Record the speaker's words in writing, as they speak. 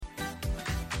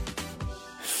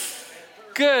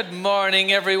Good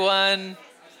morning, everyone.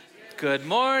 Good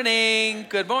morning.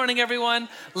 Good morning, everyone.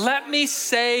 Let me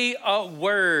say a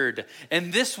word,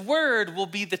 and this word will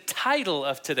be the title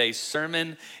of today's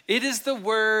sermon. It is the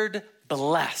word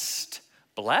blessed.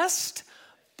 Blessed?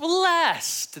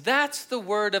 Blessed. That's the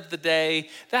word of the day.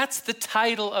 That's the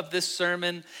title of this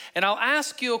sermon. And I'll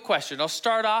ask you a question. I'll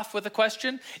start off with a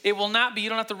question. It will not be, you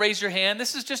don't have to raise your hand.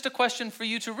 This is just a question for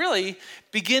you to really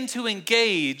begin to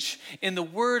engage in the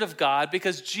word of God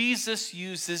because Jesus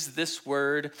uses this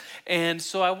word. And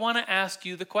so I want to ask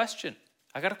you the question.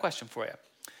 I got a question for you.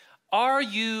 Are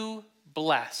you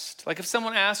blessed? Like if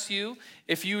someone asks you,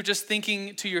 if you were just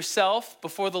thinking to yourself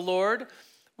before the Lord,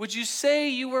 would you say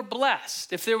you were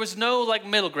blessed? If there was no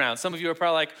middle ground, some of you are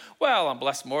probably like, well, I'm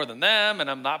blessed more than them and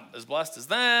I'm not as blessed as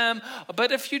them.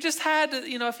 But if you just had to,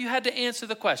 if you had to answer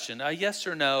the question, yes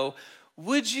or no,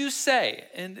 would you say,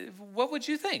 and what would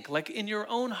you think? Like in your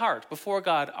own heart before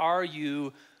God, are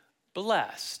you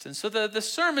blessed? And so the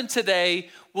sermon today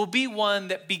will be one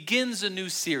that begins a new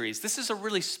series. This is a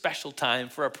really special time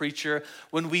for a preacher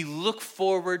when we look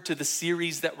forward to the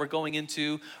series that we're going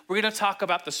into. We're going to talk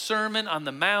about the Sermon on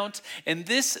the Mount. And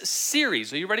this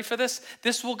series, are you ready for this?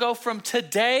 This will go from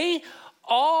today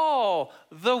all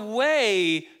the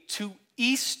way to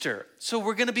Easter. So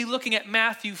we're going to be looking at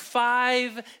Matthew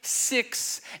 5,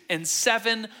 6, and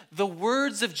 7, the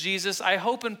words of Jesus. I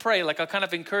hope and pray, I'll kind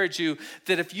of encourage you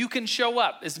that if you can show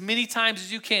up as many times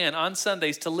as you can on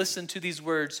Sundays to listen to these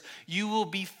words, you will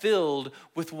be filled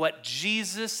with what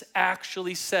Jesus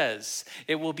actually says.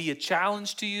 It will be a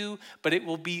challenge to you, but it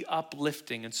will be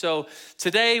uplifting. And so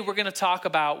today we're going to talk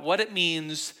about what it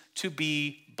means to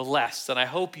be blessed. And I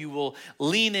hope you will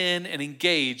lean in and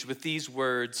engage with these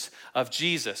words of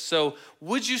Jesus. So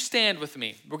would you stand with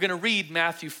me? We're going to read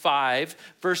Matthew 5,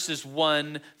 verses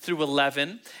 1 through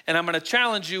 11. And I'm going to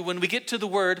challenge you when we get to the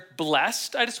word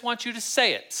blessed, I just want you to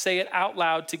say it. Say it out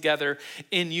loud together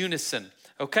in unison.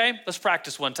 Okay? Let's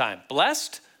practice one time.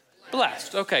 Blessed?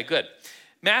 Blessed. Okay, good.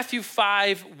 Matthew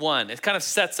 5, 1. It kind of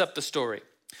sets up the story.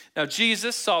 Now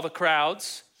Jesus saw the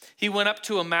crowds. He went up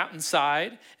to a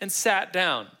mountainside and sat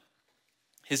down.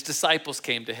 His disciples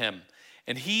came to him,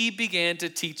 and he began to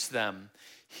teach them.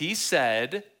 He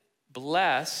said,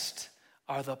 "Blessed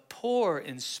are the poor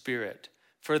in spirit,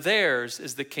 for theirs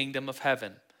is the kingdom of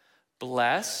heaven.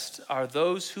 Blessed are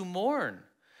those who mourn,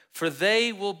 for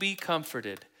they will be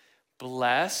comforted.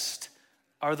 Blessed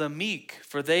are the meek,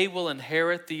 for they will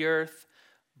inherit the earth.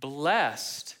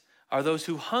 Blessed are those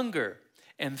who hunger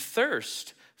and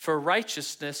thirst for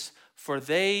righteousness, for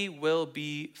they will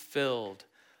be filled.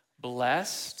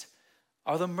 Blessed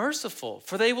are the merciful,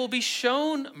 for they will be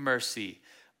shown mercy.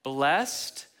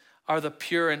 Blessed are the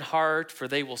pure in heart, for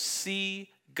they will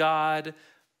see God.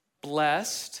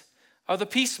 Blessed are the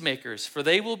peacemakers, for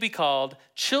they will be called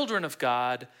children of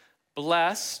God.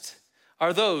 Blessed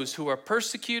are those who are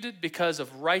persecuted because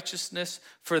of righteousness,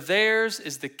 for theirs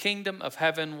is the kingdom of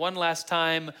heaven." One last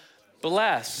time,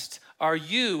 blessed are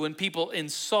you when people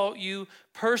insult you,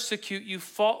 persecute you,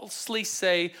 falsely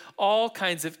say all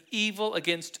kinds of evil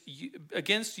against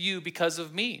you because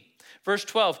of me. Verse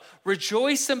 12,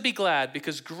 "Rejoice and be glad,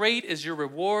 because great is your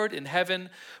reward in heaven.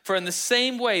 For in the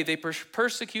same way they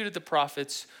persecuted the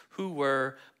prophets who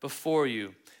were before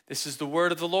you." This is the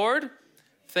word of the Lord.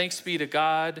 Thanks be to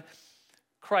God.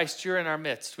 Christ, you're in our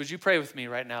midst. Would you pray with me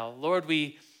right now? Lord,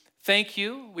 we thank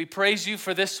you. We praise you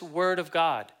for this word of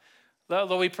God. Lord,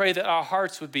 we pray that our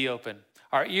hearts would be open,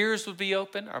 our ears would be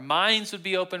open, our minds would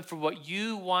be open for what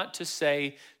you want to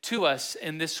say to us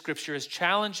in this scripture. As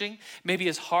challenging, maybe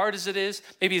as hard as it is,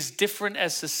 maybe as different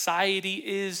as society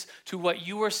is to what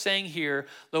you are saying here,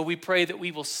 Lord, we pray that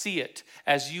we will see it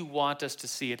as you want us to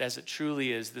see it, as it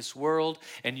truly is, this world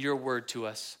and your word to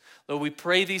us. Lord, we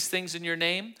pray these things in your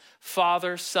name,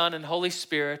 Father, Son, and Holy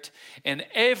Spirit, and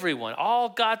everyone, all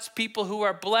God's people who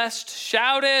are blessed,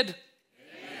 shouted,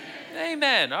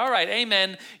 amen. All right,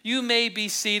 amen. You may be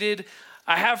seated.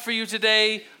 I have for you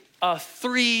today a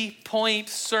 3-point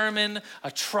sermon, a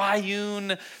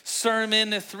triune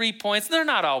sermon, 3 points. They're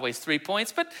not always 3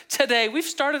 points, but today we've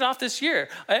started off this year.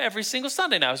 Every single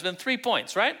Sunday now has been 3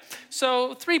 points, right?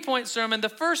 So 3-point sermon. The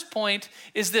first point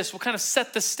is this. We'll kind of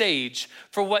set the stage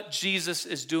for what Jesus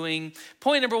is doing.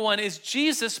 Point number 1 is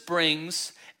Jesus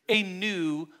brings a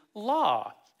new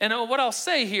law. And what I'll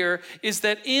say here is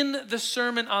that in the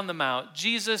Sermon on the Mount,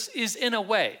 Jesus is in a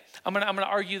way, I'm going to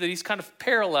argue that he's kind of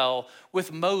parallel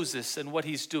with Moses and what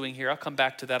he's doing here. I'll come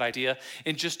back to that idea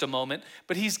in just a moment.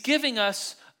 But he's giving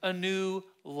us a new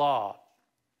law.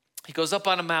 He goes up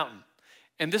on a mountain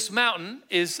And this mountain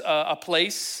is a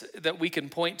place that we can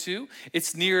point to.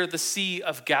 It's near the Sea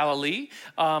of Galilee.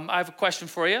 I have a question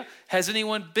for you. Has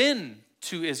anyone been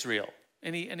to Israel?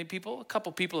 Any people? A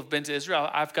couple people have been to Israel.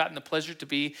 I've gotten the pleasure to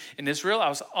be in Israel. I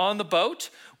was on the boat.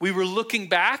 We were looking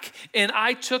back, and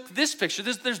I took this picture.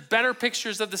 There's better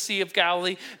pictures of the Sea of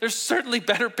Galilee. There's certainly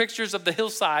better pictures of the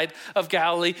hillside of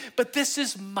Galilee, but this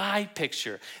is my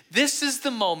picture. This is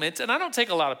the moment, and I don't take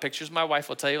a lot of pictures. My wife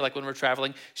will tell you, like when we're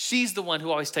traveling, she's the one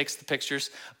who always takes the pictures.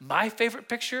 My favorite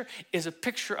picture is a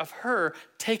picture of her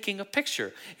taking a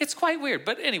picture. It's quite weird,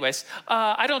 but anyways,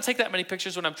 I don't take that many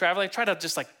pictures when I'm traveling. I try to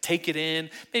just like take it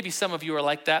in. Maybe some of you are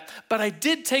like that, but I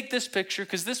did take this picture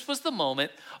because this was the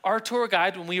moment our tour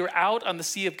guide, when we were out on the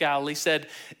Sea of Galilee, said,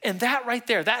 and that right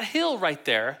there, that hill right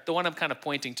there, the one I'm kind of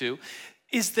pointing to,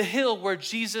 is the hill where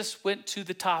Jesus went to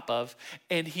the top of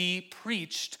and he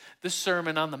preached the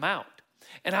Sermon on the Mount.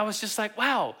 And I was just like,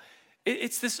 wow,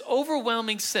 it's this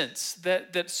overwhelming sense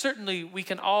that certainly we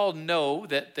can all know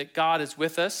that God is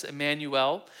with us,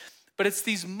 Emmanuel. But it's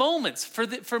these moments,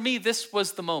 for me, this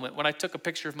was the moment when I took a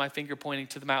picture of my finger pointing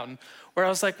to the mountain where I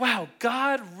was like, wow,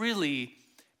 God really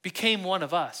became one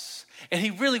of us. And he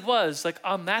really was like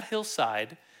on that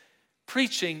hillside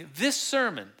preaching this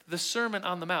sermon, the Sermon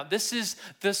on the Mount. This is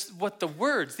this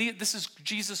is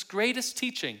Jesus' greatest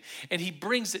teaching. And he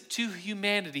brings it to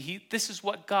humanity. This is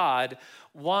what God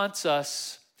wants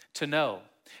us to know.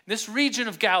 This region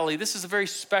of Galilee, this is a very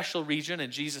special region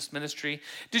in Jesus' ministry.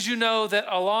 Did you know that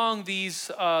along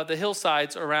the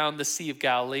hillsides around the Sea of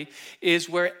Galilee is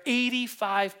where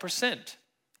 85%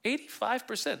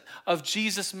 of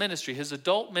Jesus' ministry, his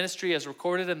adult ministry as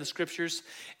recorded in the scriptures,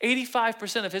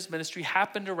 85% of his ministry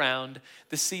happened around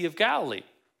the Sea of Galilee.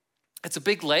 It's a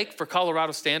big lake for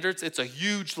Colorado standards. It's a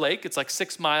huge lake. It's like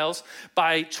 6 miles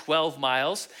by 12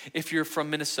 miles. If you're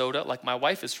from Minnesota, like my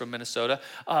wife is from Minnesota,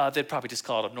 they'd probably just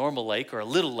call it a normal lake or a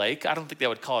little lake. I don't think they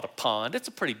would call it a pond. It's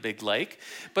a pretty big lake.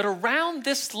 But around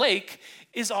this lake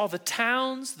is all the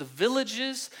towns, the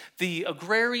villages, the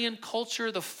agrarian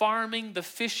culture, the farming, the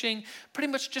fishing,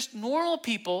 pretty much just normal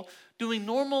people doing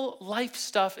normal life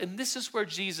stuff. And this is where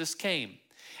Jesus came.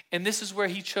 And this is where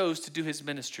he chose to do his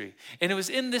ministry. And it was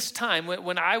in this time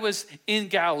when I was in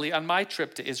Galilee on my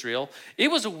trip to Israel, it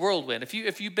was a whirlwind.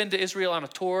 If you've been to Israel on a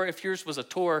tour, if yours was a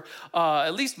tour,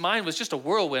 at least mine was just a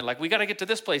whirlwind. Like we got to get to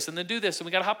this place and then do this and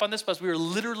we got to hop on this bus. We were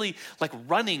literally like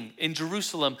running in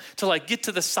Jerusalem to like get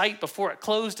to the site before it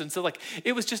closed. And so like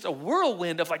it was just a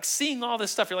whirlwind of like seeing all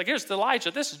this stuff. You're like, here's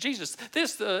Elijah, this is Jesus,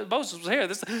 Moses was here.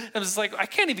 This, and it's like, I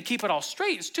can't even keep it all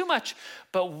straight. It's too much.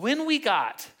 But when we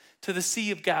got to the Sea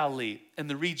of Galilee and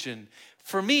the region,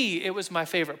 for me, it was my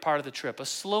favorite part of the trip, a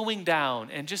slowing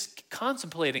down and just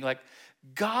contemplating like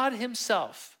God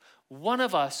himself, one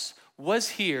of us was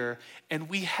here and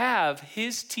we have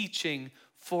his teaching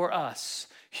for us,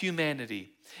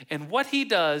 humanity. And what he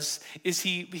does is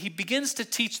he begins to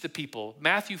teach the people,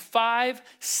 Matthew 5,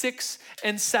 6,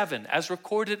 and 7, as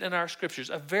recorded in our scriptures,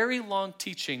 a very long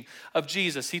teaching of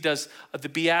Jesus. He does the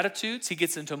Beatitudes, he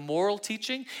gets into moral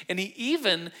teaching, and he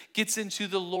even gets into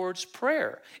the Lord's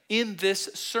Prayer in this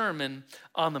Sermon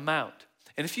on the Mount.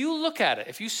 And if you look at it,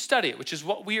 if you study it, which is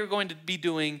what we are going to be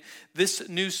doing this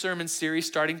new sermon series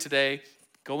starting today,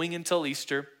 going until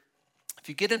Easter, if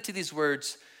you get into these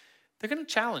words, they're going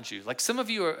to challenge you. Like some of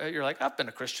you you're like, I've been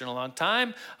a Christian a long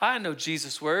time. I know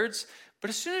Jesus' words. But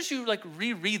as soon as you like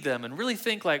reread them and really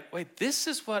think like, wait, this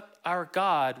is what our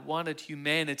God wanted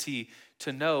humanity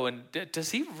to know. And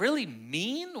does he really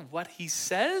mean what he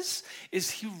says? Is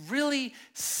he really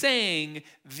saying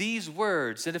these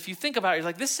words? And if you think about it, you're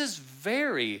like, this is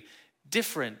very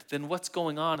different than what's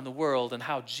going on in the world and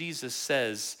how Jesus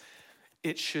says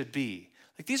it should be.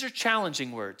 Like these are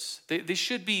challenging words. They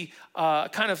should be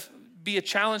kind of be a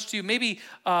challenge to you. Maybe,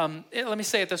 let me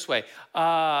say it this way.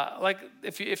 Like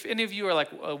if any of you are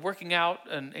like working out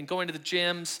and going to the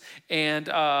gyms and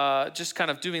just kind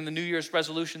of doing the New Year's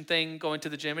resolution thing, going to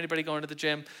the gym. Anybody going to the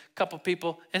gym? A couple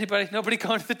people. Anybody? Nobody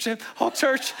going to the gym? Whole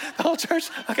church? The whole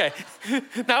church? Okay.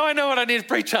 Now I know what I need to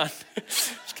preach on.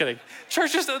 Just kidding.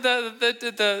 Churches,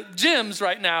 the gyms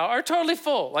right now are totally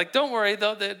full. Like, don't worry,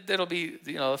 though, it'll be,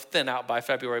 thin out by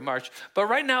February, March. But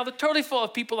right now, they're totally full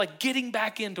of people like getting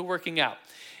back into working out.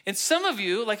 And some of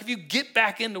you, like if you get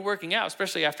back into working out,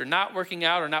 especially after not working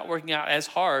out or not working out as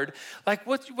hard, like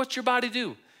what's your body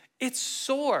do? It's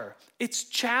sore. It's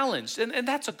challenged. And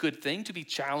that's a good thing to be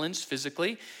challenged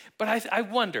physically. But I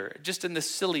wonder, just in this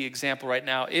silly example right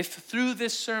now, if through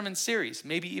this sermon series,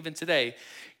 maybe even today,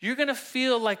 you're going to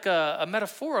feel like a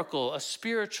metaphorical, a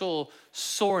spiritual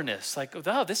soreness. Like,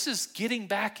 oh, this is getting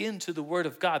back into the Word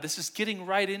of God. This is getting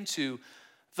right into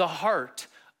the heart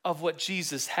of what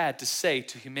Jesus had to say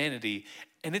to humanity.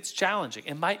 And it's challenging.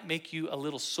 It might make you a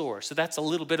little sore. So that's a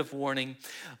little bit of warning.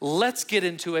 Let's get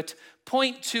into it.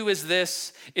 Point 2 is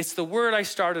this. It's the word I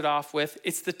started off with.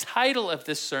 It's the title of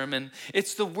this sermon.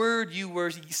 It's the word you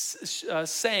were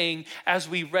saying as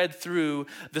we read through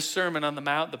the Sermon on the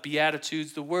Mount, the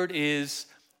Beatitudes. The word is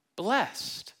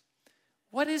blessed.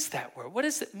 What is that word? What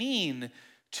does it mean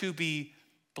to be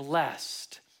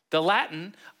blessed? The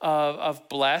Latin of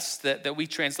blessed that we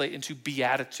translate into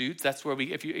Beatitudes, that's where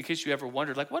in case you ever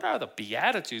wondered, like, what are the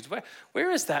Beatitudes?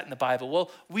 Where is that in the Bible?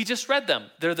 Well, we just read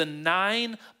them. They're the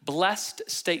 9 blessed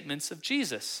statements of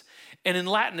Jesus. And in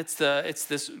Latin, it's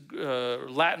this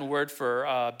Latin word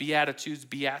for Beatitudes.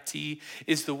 Beati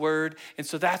is the word. And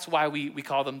so that's why we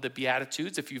call them the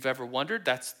Beatitudes. If you've ever wondered,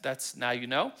 that's now you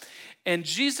know. And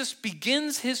Jesus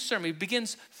begins his sermon. He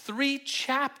begins 3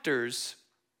 chapters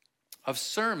of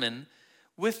sermon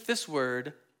with this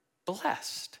word,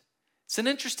 blessed. It's an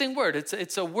interesting word.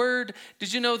 It's a word.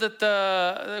 Did you know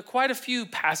that quite a few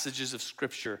passages of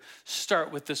Scripture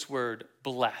start with this word,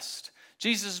 blessed?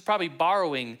 Jesus is probably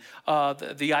borrowing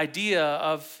the idea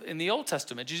of in the Old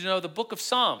Testament. Did you know the book of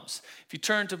Psalms? If you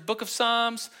turn to book of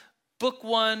Psalms, book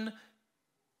 1,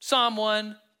 Psalm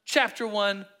 1, chapter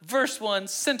 1, verse 1,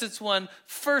 sentence 1,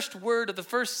 first word of the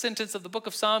first sentence of the book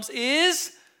of Psalms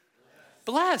is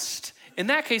blessed. In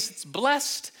that case, it's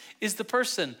blessed is the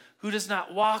person who does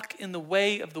not walk in the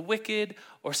way of the wicked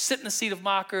or sit in the seat of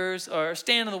mockers or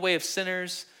stand in the way of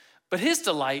sinners, but his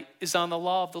delight is on the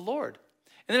law of the Lord.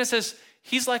 And then it says,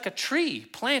 he's like a tree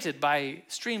planted by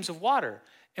streams of water.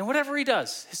 And whatever he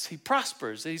does, he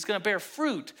prospers. He's going to bear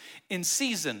fruit in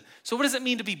season. So what does it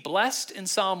mean to be blessed in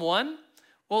Psalm 1?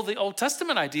 Well, the Old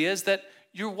Testament idea is that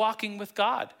you're walking with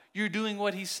God. You're doing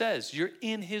what he says. You're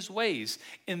in his ways.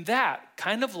 And that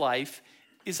kind of life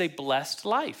is a blessed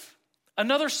life.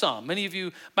 Another psalm, many of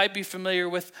you might be familiar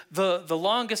with the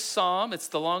longest psalm. It's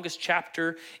the longest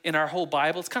chapter in our whole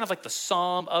Bible. It's kind of like the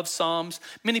Psalm of Psalms.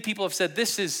 Many people have said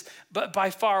this is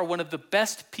by far one of the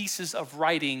best pieces of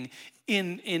writing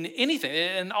in anything,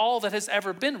 in all that has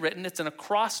ever been written. It's an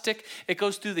acrostic. It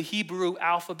goes through the Hebrew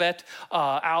alphabet,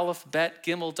 Aleph, Bet,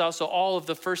 Gimel, Dal. So all of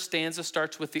the first stanza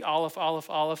starts with the Aleph, Aleph,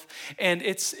 Aleph. And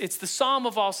it's the Psalm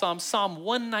of all Psalms, Psalm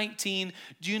 119.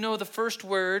 Do you know the first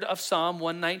word of Psalm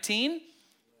 119?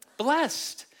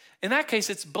 Blessed. In that case,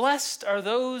 it's blessed are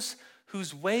those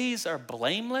whose ways are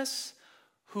blameless,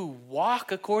 who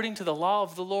walk according to the law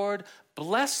of the Lord.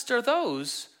 Blessed are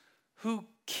those who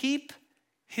keep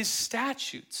his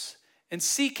statutes and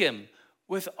seek him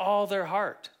with all their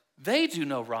heart. They do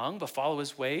no wrong, but follow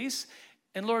his ways.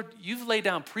 And Lord, you've laid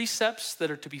down precepts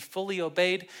that are to be fully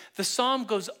obeyed. The psalm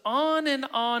goes on and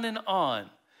on and on.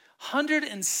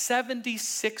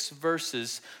 176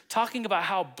 verses talking about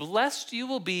how blessed you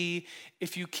will be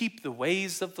if you keep the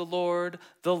ways of the Lord,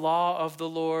 the law of the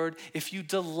Lord, if you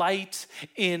delight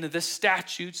in the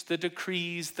statutes, the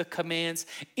decrees, the commands,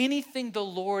 anything the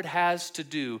Lord has to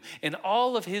do in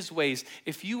all of his ways.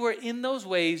 If you are in those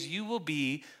ways, you will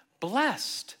be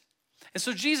blessed. And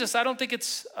so Jesus, I don't think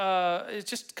it's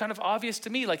just kind of obvious to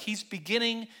me, like he's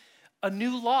beginning a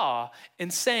new law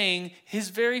and saying his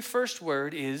very first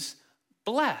word is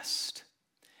blessed.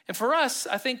 And for us,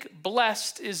 I think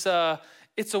blessed is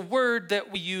it's a word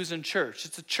that we use in church.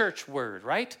 It's a church word,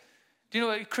 right? Do you know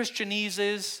what Christianese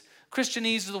is?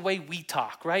 Christianese is the way we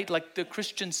talk, right? Like the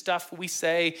Christian stuff we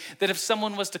say, that if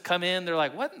someone was to come in, they're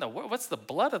like, what in the world? What's the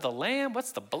blood of the lamb?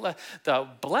 What's the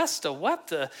blessed of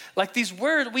what? Like these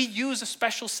words, we use a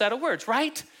special set of words,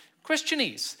 right?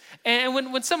 Christianese. And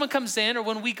when someone comes in or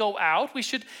when we go out, we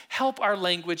should help our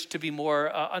language to be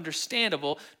more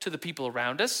understandable to the people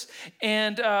around us.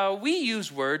 And we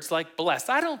use words like blessed.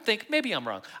 I don't think, maybe I'm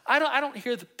wrong, I don't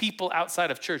hear the people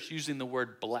outside of church using the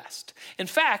word blessed. In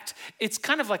fact, it's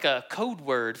kind of like a code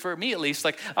word, for me at least.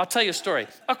 Like, I'll tell you a story,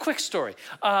 a quick story.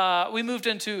 We moved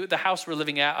into the house we're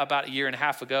living at about a year and a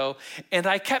half ago, and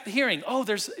I kept hearing,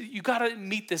 you got to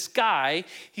meet this guy.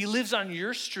 He lives on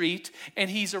your street, and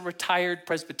he's a retired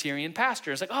Presbyterian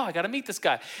pastor. It's like, I got to meet this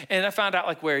guy. And I found out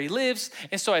like where he lives.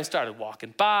 And so I started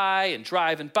walking by and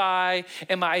driving by.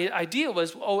 And my idea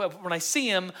was, when I see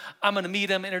him, I'm going to meet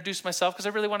him, introduce myself, because I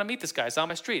really want to meet this guy. It's on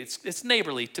my street. It's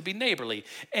neighborly to be neighborly.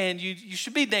 And you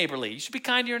should be neighborly. You should be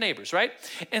kind to your neighbors, right?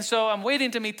 And so I'm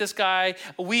waiting to meet this guy.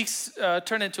 Weeks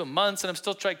turn into months, and I'm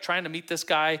still trying to meet this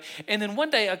guy. And then one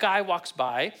day a guy walks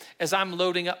by as I'm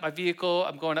loading up my vehicle.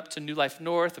 I'm going up to New Life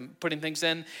North. I'm putting things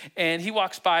in. And he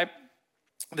walks by,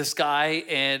 this guy,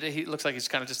 and he looks like he's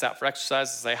kind of just out for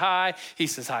exercise to say hi. He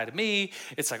says hi to me.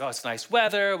 It's like, it's nice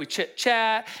weather. We chit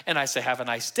chat, and I say, have a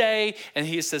nice day. And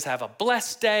he says, have a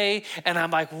blessed day. And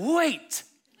I'm like, wait,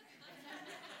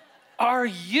 are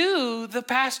you the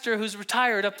pastor who's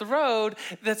retired up the road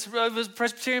was a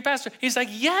Presbyterian pastor? He's like,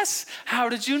 yes. How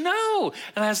did you know?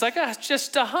 And I was like, it's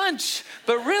just a hunch.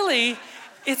 But really,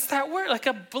 it's that word,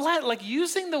 like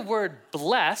using the word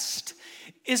blessed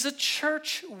is a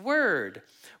church word,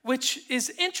 which is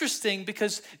interesting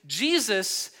because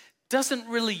Jesus doesn't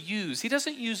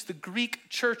use the Greek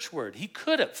church word. He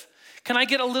could have. Can I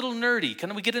get a little nerdy?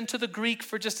 Can we get into the Greek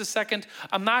for just a second?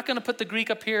 I'm not going to put the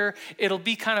Greek up here. It'll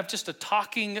be kind of just a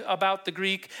talking about the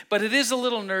Greek, but it is a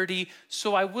little nerdy.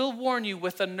 So I will warn you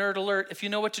with a nerd alert. If you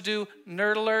know what to do,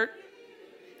 nerd alert.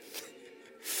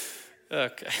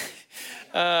 Okay.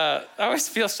 I always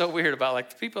feel so weird about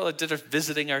the people that are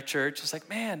visiting our church. It's like,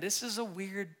 man, this is a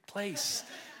weird place.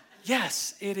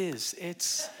 Yes, it is.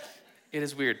 It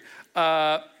is weird.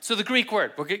 So the Greek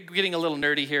word, we're getting a little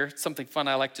nerdy here. It's something fun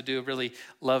I like to do. Really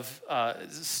love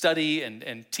study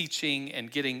and teaching and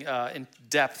getting in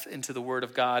depth into the word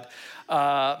of God.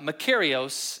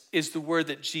 Makarios is the word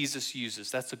that Jesus uses.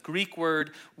 That's a Greek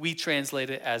word. We translate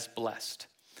it as blessed.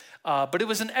 But it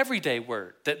was an everyday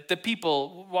word that the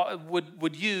people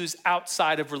would use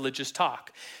outside of religious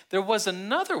talk. There was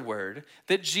another word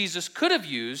that Jesus could have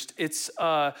used. It's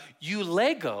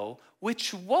eulego,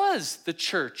 which was the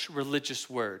church religious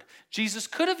word. Jesus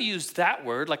could have used that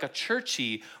word, like a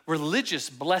churchy, religious,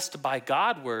 blessed by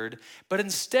God word, but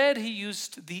instead he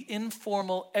used the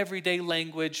informal, everyday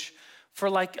language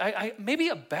for maybe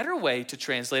a better way to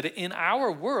translate it in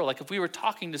our world. Like if we were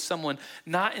talking to someone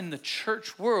not in the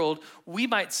church world, we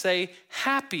might say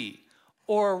happy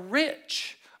or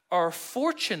rich or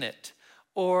fortunate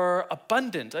or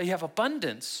abundant. You have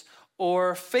abundance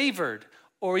or favored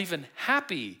or even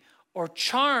happy or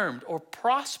charmed or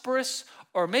prosperous,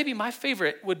 or maybe my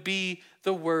favorite would be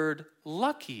the word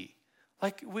lucky. I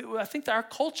think that our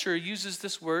culture uses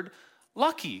this word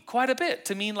lucky quite a bit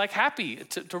to mean happy,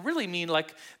 to really mean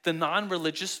the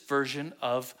non-religious version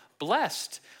of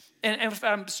blessed. And if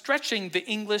I'm stretching the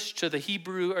English to the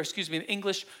the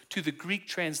English to the Greek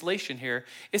translation here,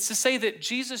 it's to say that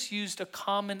Jesus used a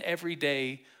common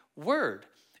everyday word.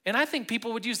 And I think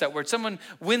people would use that word. Someone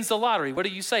wins the lottery. What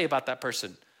do you say about that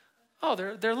person? Oh,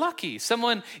 they're lucky.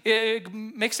 Someone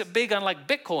makes it big on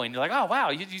Bitcoin. You're like, oh,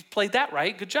 wow, you played that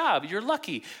right. Good job. You're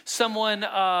lucky. Someone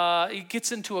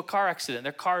gets into a car accident.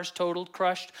 Their car's totaled,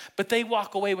 crushed, but they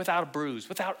walk away without a bruise,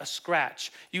 without a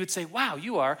scratch. You would say, wow,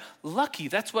 you are lucky.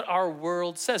 That's what our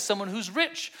world says. Someone who's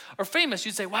rich or famous,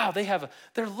 you'd say, wow,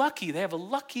 they're lucky. They have a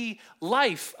lucky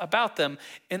life about them.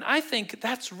 And I think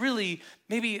that's really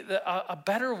maybe a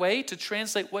better way to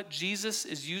translate what Jesus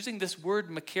is using, this word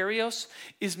makarios,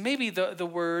 is maybe the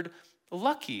word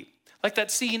lucky. Like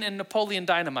that scene in Napoleon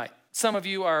Dynamite. Some of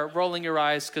you are rolling your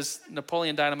eyes because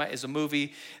Napoleon Dynamite is a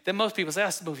movie that most people say,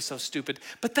 this movie's so stupid.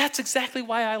 But that's exactly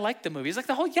why I like the movie. It's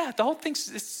the whole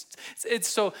thing's, it's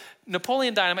so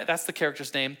Napoleon Dynamite, that's the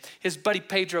character's name. His buddy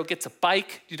Pedro gets a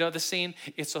bike. You know the scene?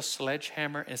 It's a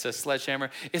sledgehammer. It's a sledgehammer.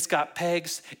 It's got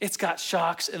pegs. It's got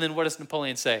shocks. And then what does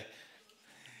Napoleon say?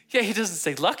 Yeah, he doesn't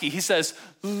say lucky. He says,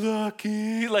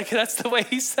 lucky. That's the way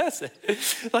he says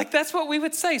it. That's what we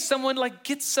would say. Someone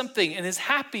gets something and is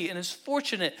happy and is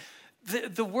fortunate.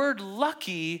 The word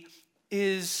lucky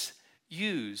is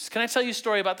used. Can I tell you a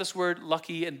story about this word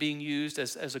lucky and being used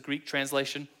as a Greek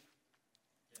translation?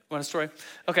 Want a story?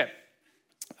 Okay.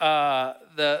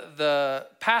 The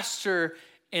pastor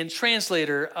and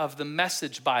translator of the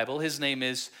Message Bible, his name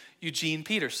is Eugene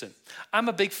Peterson. I'm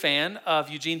a big fan of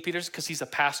Eugene Peterson because he's a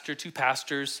pastor to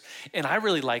pastors, and I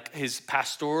really like his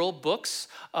pastoral books,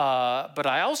 but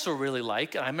I also really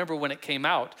like, and I remember when it came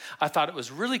out, I thought it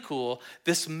was really cool,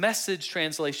 this Message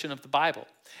translation of the Bible.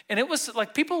 And it was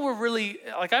people were really,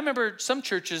 I remember some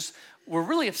churches were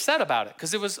really upset about it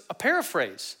because it was a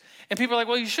paraphrase. And people are like,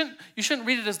 well, you shouldn't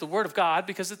read it as the word of God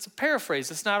because it's a paraphrase.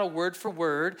 It's not a word for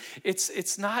word.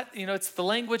 It's not, it's the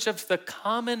language of the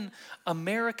common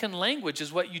American language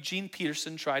is what Eugene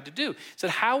Peterson tried to do. He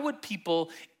said, how would people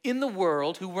in the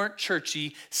world who weren't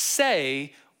churchy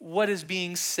say what is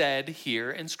being said here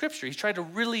in Scripture? He tried to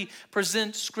really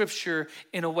present Scripture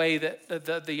in a way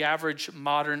that the average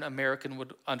modern American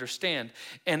would understand.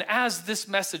 And as this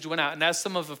message went out, and as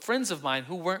some of the friends of mine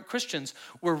who weren't Christians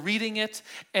were reading it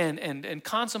and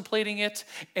contemplating it,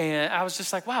 and I was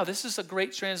just like, wow, this is a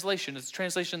great translation. It's a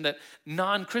translation that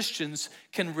non-Christians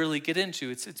can really get into.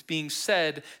 It's being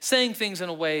said, saying things in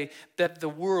a way that the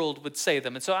world would say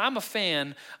them. And so I'm a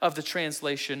fan of the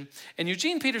translation. And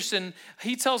Eugene Peterson,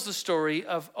 he tells tells the story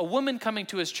of a woman coming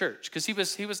to his church, because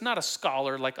he was not a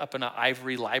scholar like up in an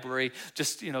ivory library,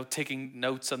 just taking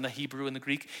notes on the Hebrew and the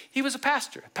Greek. He was a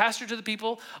pastor to the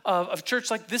people of a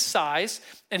church like this size,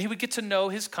 and he would get to know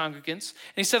his congregants.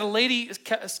 And he said a lady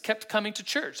kept coming to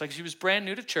church, like she was brand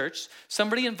new to church.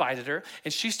 Somebody invited her,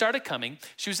 and she started coming.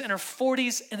 She was in her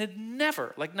 40s and had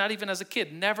never, like not even as a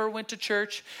kid, never went to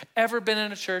church, ever been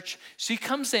in a church. She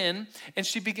comes in and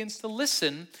she begins to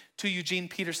listen to Eugene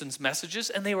Peterson's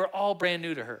messages, and they were all brand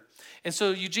new to her. And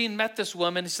so Eugene met this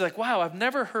woman. He's like, wow, I've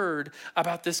never heard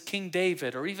about this King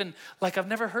David, or even like I've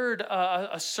never heard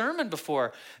a sermon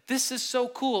before. This is so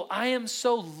cool. I am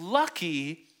so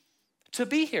lucky to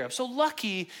be here. I'm so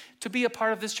lucky to be a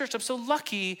part of this church. I'm so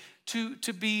lucky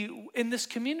to be in this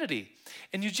community.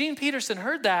 And Eugene Peterson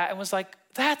heard that and was like,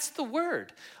 that's the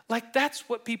word. Like that's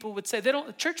what people would say.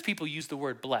 Church people use the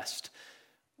word blessed.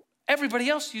 Everybody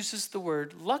else uses the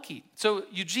word lucky. So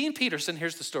Eugene Peterson,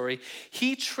 here's the story.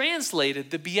 He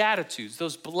translated the Beatitudes,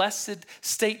 those blessed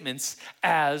statements,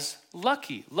 as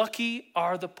lucky. Lucky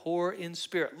are the poor in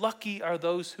spirit. Lucky are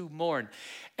those who mourn.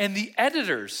 And the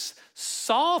editors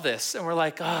saw this and were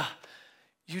like,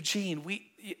 Eugene,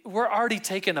 we're already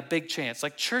taking a big chance.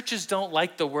 Like churches don't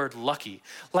like the word lucky.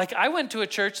 Like I went to a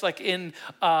church like in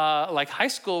like high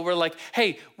school where like,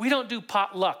 hey, we don't do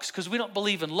potlucks because we don't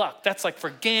believe in luck. That's like for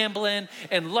gambling,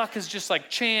 and luck is just like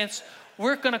chance.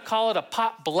 We're gonna call it a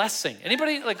pot blessing.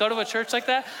 Anybody like go to a church like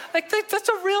that? Like that's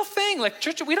a real thing. Like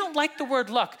church, we don't like the word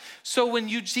luck. So when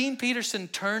Eugene Peterson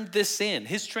turned this in,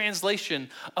 his translation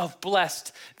of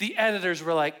blessed, the editors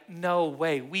were like, no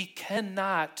way, we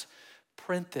cannot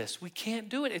print this. We can't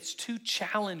do it. It's too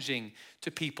challenging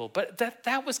to people. But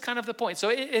that was kind of the point. So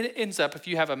it ends up, if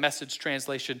you have a Message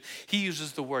translation, he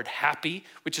uses the word happy,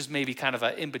 which is maybe kind of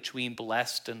an in-between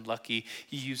blessed and lucky.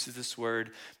 He uses this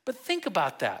word. But think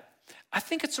about that. I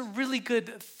think it's a really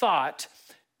good thought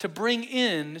to bring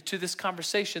in to this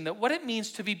conversation that what it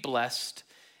means to be blessed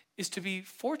is to be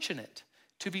fortunate,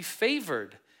 to be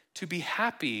favored, to be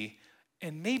happy,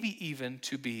 and maybe even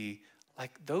to be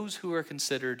like those who are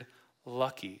considered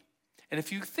lucky. And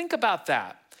if you think about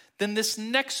that, then this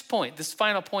next point, this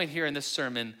final point here in this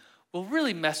sermon, will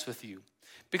really mess with you.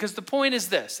 Because the point is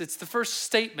this, it's the first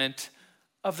statement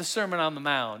of the Sermon on the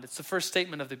Mount. It's the first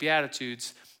statement of the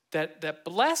Beatitudes that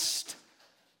blessed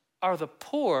are the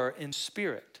poor in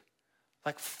spirit.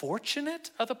 Like fortunate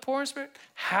are the poor in spirit.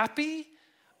 Happy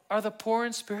are the poor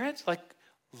in spirit. Like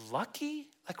lucky,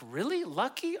 like really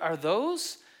lucky are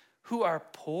those who are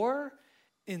poor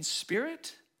in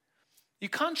spirit. You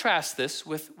contrast this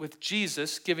with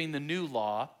Jesus giving the new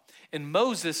law and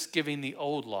Moses giving the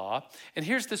old law. And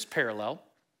here's this parallel.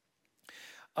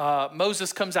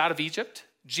 Moses comes out of Egypt.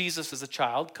 Jesus as a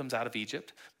child comes out of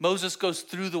Egypt. Moses goes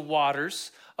through the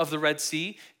waters of the Red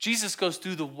Sea. Jesus goes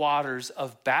through the waters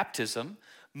of baptism.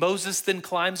 Moses then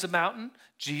climbs a mountain.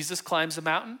 Jesus climbs a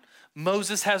mountain.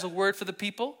 Moses has a word for the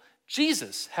people.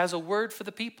 Jesus has a word for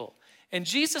the people. And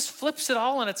Jesus flips it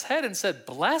all on its head and said,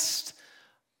 blessed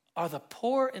are the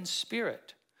poor in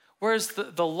spirit. Whereas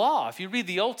the law, if you read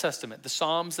the Old Testament, the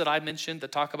Psalms that I mentioned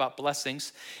that talk about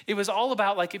blessings, it was all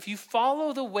about like, if you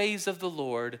follow the ways of the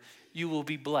Lord, you will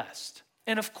be blessed.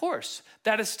 And of course,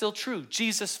 that is still true.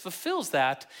 Jesus fulfills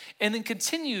that and then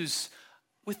continues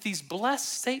with these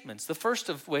blessed statements, the first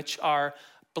of which are,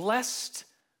 blessed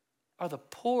are the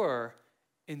poor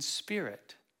in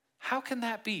spirit. How can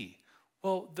that be?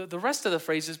 Well, the rest of the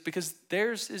phrase is because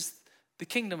theirs is the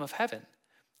kingdom of heaven.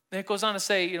 And it goes on to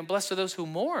say, blessed are those who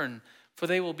mourn, for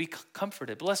they will be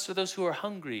comforted. Blessed are those who are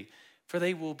hungry, for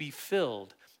they will be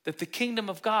filled. That the kingdom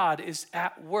of God is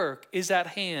at work, is at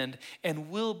hand, and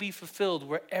will be fulfilled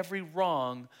where every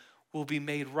wrong will be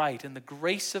made right. And the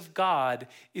grace of God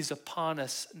is upon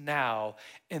us now.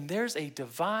 And there's a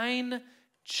divine,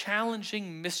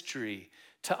 challenging mystery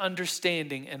to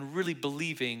understanding and really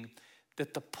believing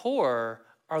that the poor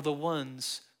are the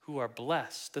ones who are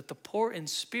blessed, that the poor in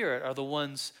spirit are the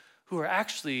ones who are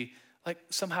actually like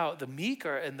somehow the meek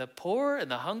and the poor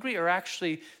and the hungry are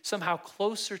actually somehow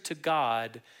closer to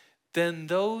God than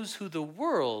those who the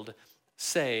world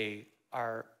say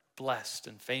are blessed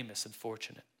and famous and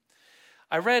fortunate.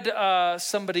 I read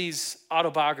somebody's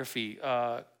autobiography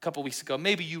a couple weeks ago.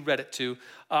 Maybe you read it too.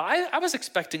 I was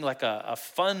expecting like a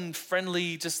fun,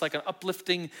 friendly, just like an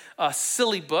uplifting,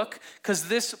 silly book, because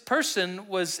this person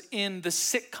was in the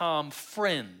sitcom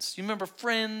Friends. You remember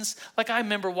Friends? Like I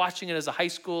remember watching it as a high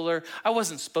schooler. I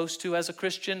wasn't supposed to as a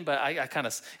Christian, but I kind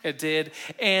of did.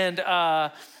 And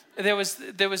there was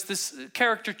this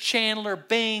character Chandler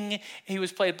Bing. He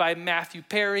was played by Matthew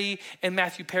Perry, and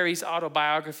Matthew Perry's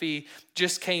autobiography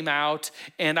just came out,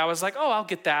 and I was like, oh, I'll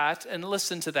get that and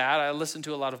listen to that. I listened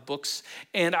to a lot of books,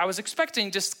 and I was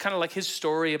expecting just kind of like his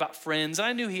story about friends, and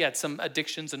I knew he had some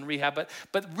addictions and rehab,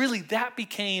 but really that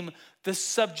became the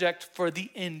subject for the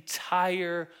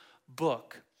entire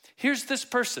book. Here's this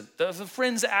person, the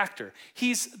Friends actor.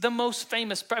 He's the most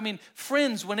famous. I mean,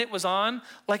 Friends, when it was on,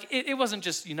 like it wasn't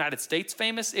just United States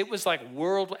famous. It was like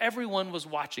world. Everyone was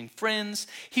watching Friends.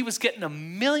 He was getting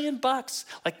 $1 million,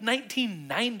 like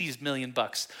 1990s $1 million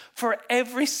for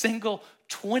every single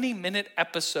 20-minute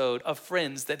episode of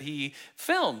Friends that he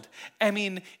filmed. I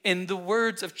mean, in the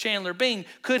words of Chandler Bing,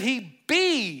 could he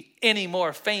be any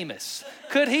more famous?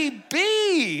 Could he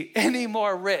be any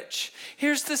more rich?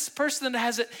 Here's this person that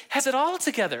has it all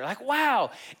together. Like,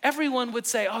 wow, everyone would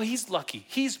say, oh, he's lucky,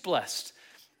 he's blessed.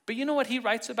 But you know what he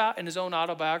writes about in his own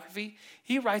autobiography?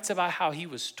 He writes about how he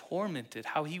was tormented,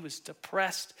 how he was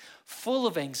depressed, full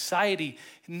of anxiety.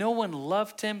 No one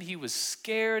loved him. He was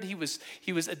scared. He was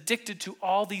addicted to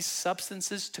all these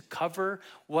substances to cover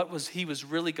he was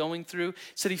really going through.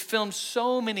 So he filmed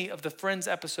so many of the Friends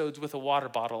episodes with a water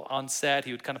bottle on set.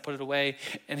 He would kind of put it away,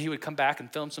 and he would come back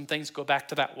and film some things, go back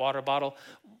to that water bottle.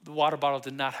 The water bottle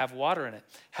did not have water in it,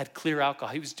 had clear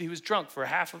alcohol. He was drunk for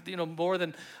half of, more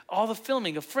than all the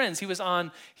filming of Friends.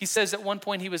 He says at one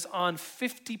point he was on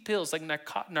 50 pills, like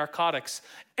narcotics,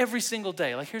 every single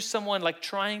day. Like here's someone like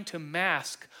trying to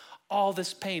mask all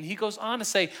this pain. He goes on to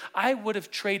say, I would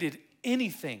have traded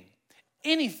anything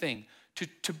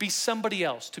to be somebody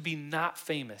else, to be not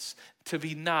famous, to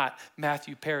be not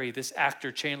Matthew Perry, this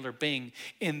actor Chandler Bing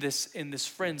in this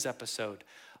Friends episode.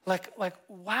 Like,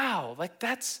 wow, like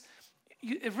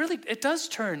it does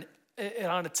turn it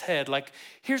on its head. Like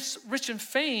here's rich and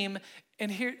fame,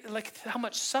 and here, like how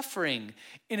much suffering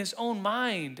in his own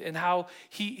mind, and how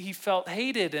he felt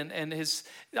hated, and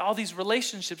all these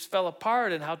relationships fell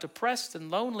apart, and how depressed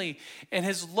and lonely, and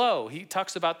his low. He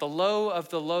talks about the low of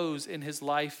the lows in his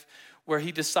life, where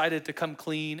he decided to come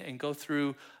clean and go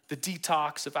through the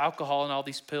detox of alcohol and all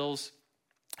these pills.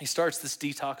 He starts this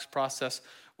detox process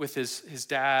with his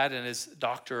dad and his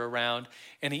doctor around,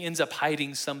 and he ends up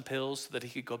hiding some pills so that he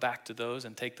could go back to those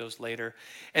and take those later.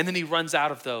 And then he runs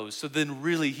out of those. So then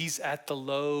really he's at the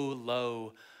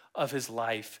low of his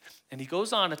life. And he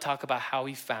goes on to talk about how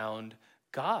he found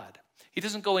God. He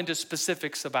doesn't go into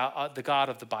specifics about the God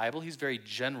of the Bible. He's very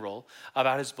general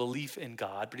about his belief in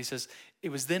God. But he says, it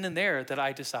was then and there that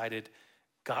I decided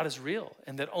God is real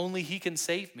and that only he can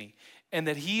save me. And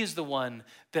that he is the one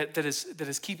that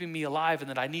is keeping me alive, and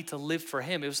that I need to live for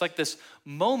him. It was like this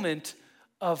moment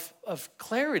of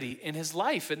clarity in his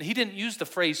life. And he didn't use the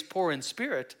phrase poor in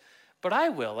spirit, but I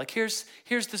will. Like here's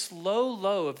this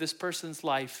low of this person's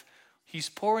life. He's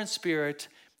poor in spirit,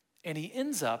 and he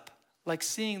ends up like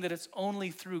seeing that it's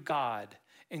only through God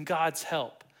and God's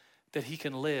help that he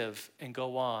can live and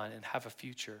go on and have a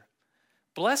future.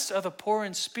 Blessed are the poor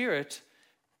in spirit,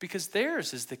 because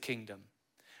theirs is the kingdom.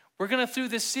 We're going to, through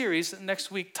this series,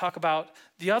 next week, talk about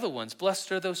the other ones.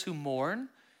 Blessed are those who mourn,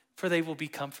 for they will be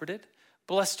comforted.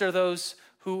 Blessed are those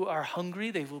who are hungry,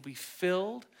 they will be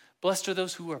filled. Blessed are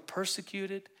those who are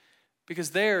persecuted, because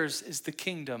theirs is the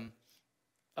kingdom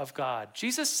of God.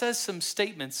 Jesus says some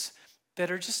statements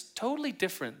that are just totally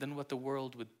different than what the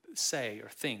world would say or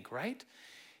think, right?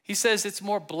 He says it's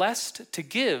more blessed to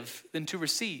give than to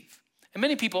receive. And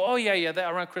many people,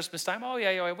 around Christmas time,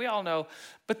 we all know.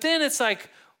 But then it's like,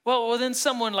 well, then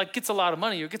someone like gets a lot of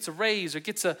money, or gets a raise, or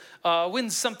gets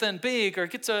wins something big, or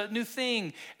gets a new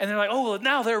thing, and they're like, oh, well,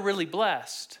 now they're really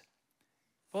blessed.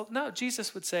 Well, no,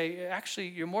 Jesus would say, actually,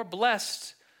 you're more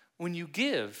blessed when you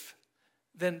give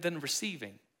than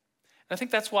receiving. And I think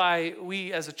that's why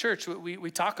we as a church, we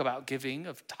talk about giving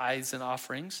of tithes and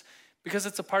offerings, because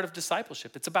it's a part of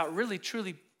discipleship. It's about really,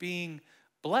 truly being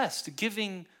blessed,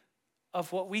 giving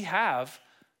of what we have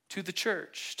to the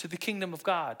church, to the kingdom of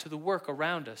God, to the work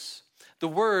around us. The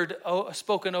word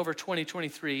spoken over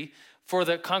 2023 for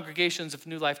the congregations of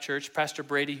New Life Church, Pastor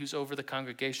Brady, who's over the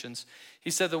congregations, he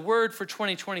said the word for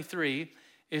 2023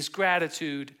 is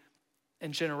gratitude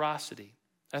and generosity.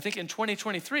 I think in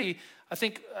 2023,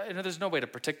 there's no way to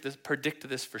predict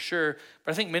this for sure,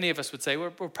 but I think many of us would say we're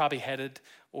probably headed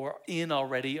or in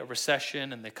already a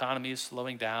recession, and the economy is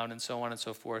slowing down, and so on and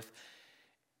so forth.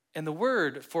 And the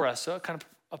word for us, so kind of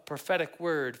a prophetic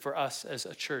word for us as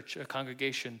a church, a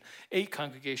congregation, 8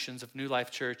 congregations of New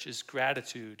Life Church, is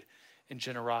gratitude and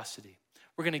generosity.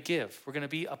 We're going to give. We're going to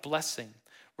be a blessing.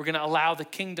 We're going to allow the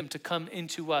kingdom to come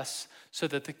into us so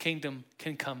that the kingdom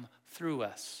can come through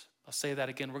us. I'll say that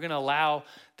again. We're going to allow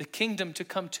the kingdom to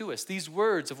come to us, these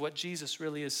words of what Jesus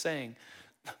really is saying,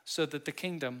 so that the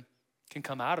kingdom can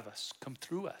come out of us, come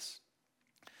through us.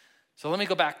 So let me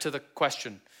go back to the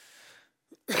question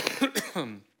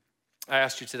I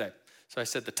asked you today. So I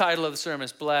said the title of the sermon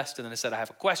is Blessed, and then I said I have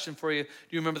a question for you. Do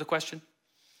you remember the question?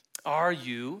 Are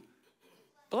you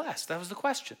blessed? That was the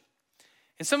question.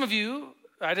 And some of you,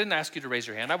 I didn't ask you to raise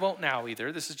your hand. I won't now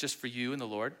either. This is just for you and the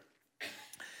Lord.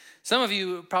 Some of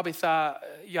you probably thought,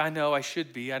 yeah, I know I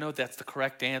should be. I know that's the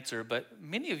correct answer. But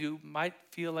many of you might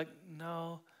feel like,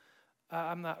 no,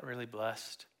 I'm not really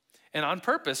blessed. And on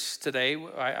purpose today,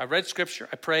 I read scripture,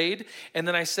 I prayed, and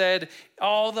then I said,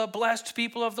 all the blessed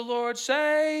people of the Lord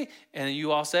say, and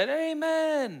you all said,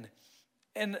 amen.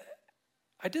 And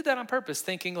I did that on purpose,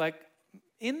 thinking like,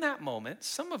 in that moment,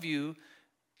 some of you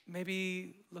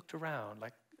maybe looked around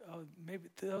like, oh, maybe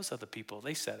those other people,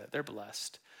 they said it, they're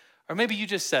blessed. Or maybe you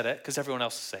just said it because everyone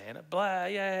else is saying it, blah,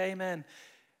 yeah, amen.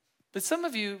 But some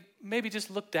of you maybe just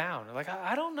look down, like,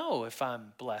 I don't know if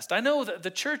I'm blessed. I know that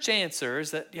the church answer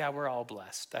is that, yeah, we're all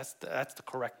blessed. That's the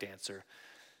correct answer.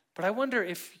 But I wonder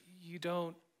if you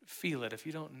don't feel it, if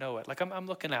you don't know it. Like I'm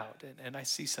looking out and I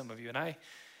see some of you. And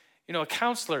a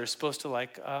counselor is supposed to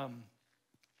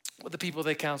with the people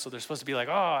they counsel, they're supposed to be like,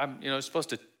 oh, I'm supposed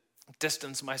to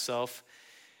distance myself.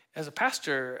 As a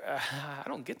pastor, I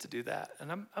don't get to do that.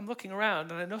 And I'm looking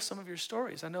around and I know some of your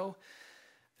stories. I know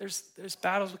there's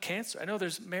battles with cancer. I know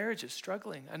there's marriages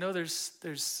struggling. I know there's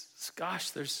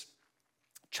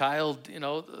child,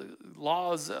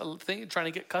 laws, trying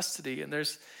to get custody. And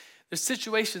there's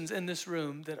situations in this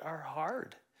room that are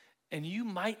hard. And you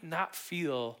might not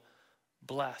feel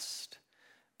blessed.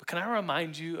 But can I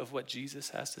remind you of what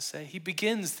Jesus has to say? He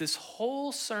begins this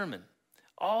whole sermon,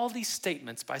 all these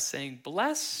statements, by saying,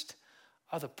 blessed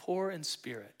are the poor in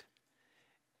spirit.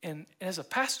 And as a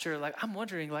pastor, I'm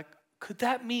wondering, could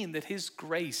that mean that his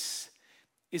grace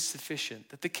is sufficient?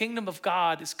 That the kingdom of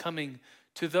God is coming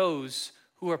to those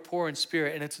who are poor in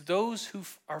spirit, and it's those who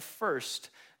are first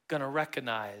going to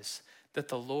recognize that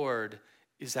the Lord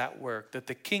is at work, that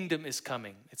the kingdom is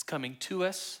coming. It's coming to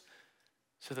us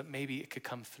so that maybe it could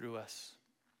come through us.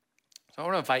 So I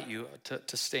want to invite you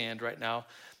to stand right now.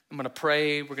 I'm going to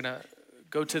pray. We're going to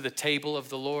go to the table of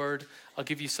the Lord. I'll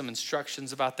give you some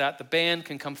instructions about that. The band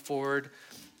can come forward.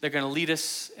 They're going to lead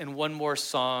us in one more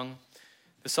song.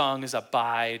 The song is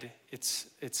Abide. It's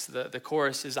the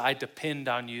chorus is I depend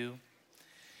on you.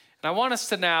 And I want us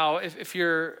to now, if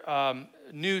you're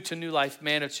new to New Life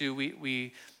Manitou,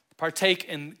 we partake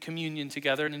in communion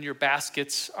together, and in your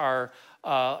baskets are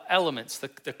elements,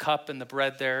 the cup and the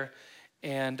bread there.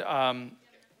 And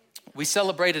we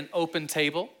celebrate an open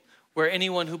table where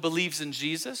anyone who believes in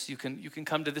Jesus, you can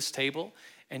come to this table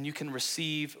and you can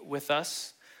receive with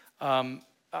us.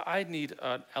 I need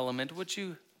an element. Would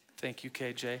you? Thank you,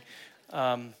 KJ.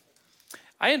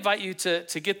 I invite you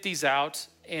to get these out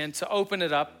and to open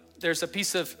it up. There's a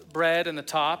piece of bread in the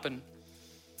top, and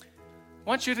I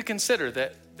want you to consider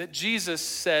that Jesus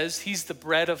says he's the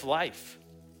bread of life.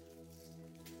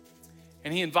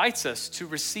 And he invites us to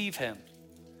receive him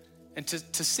and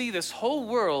to see this whole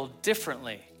world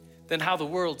differently than how the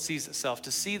world sees itself,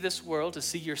 to see this world, to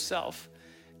see yourself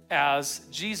as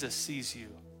Jesus sees you,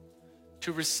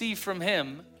 to receive from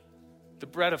him the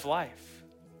bread of life.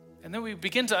 And then we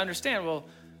begin to understand, well,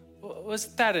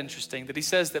 wasn't that interesting that he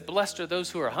says that blessed are those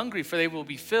who are hungry, for they will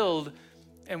be filled.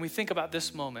 And we think about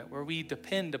this moment where we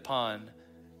depend upon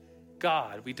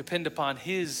God. We depend upon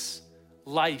his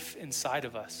life inside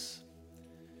of us.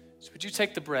 So would you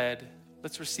take the bread?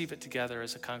 Let's receive it together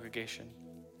as a congregation.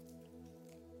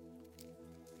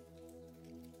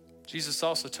 Jesus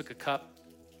also took a cup.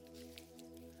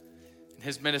 In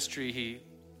his ministry, he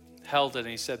held it and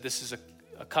he said, this is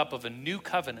a cup of a new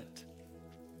covenant.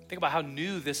 Think about how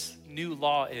new this new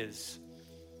law is.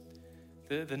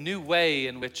 The new way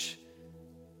in which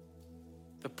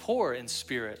the poor in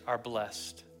spirit are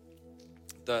blessed.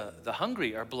 The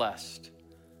hungry are blessed.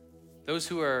 Those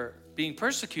who are being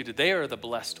persecuted, they are the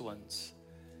blessed ones.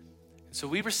 And so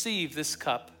we receive this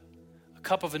cup, a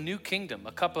cup of a new kingdom,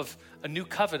 a cup of a new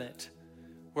covenant,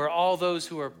 where all those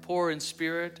who are poor in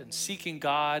spirit and seeking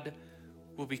God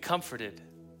will be comforted,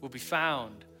 will be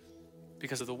found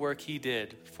because of the work he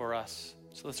did for us.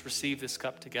 So let's receive this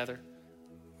cup together.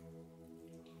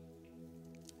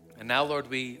 And now, Lord,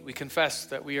 we confess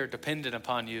that we are dependent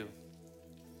upon you.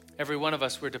 Every one of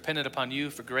us, we're dependent upon you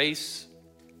for grace,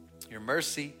 your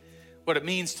mercy, what it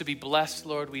means to be blessed,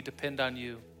 Lord, we depend on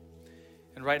you.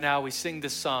 And right now we sing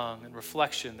this song in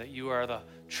reflection that you are the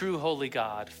true holy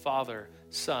God, Father,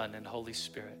 Son, and Holy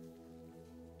Spirit.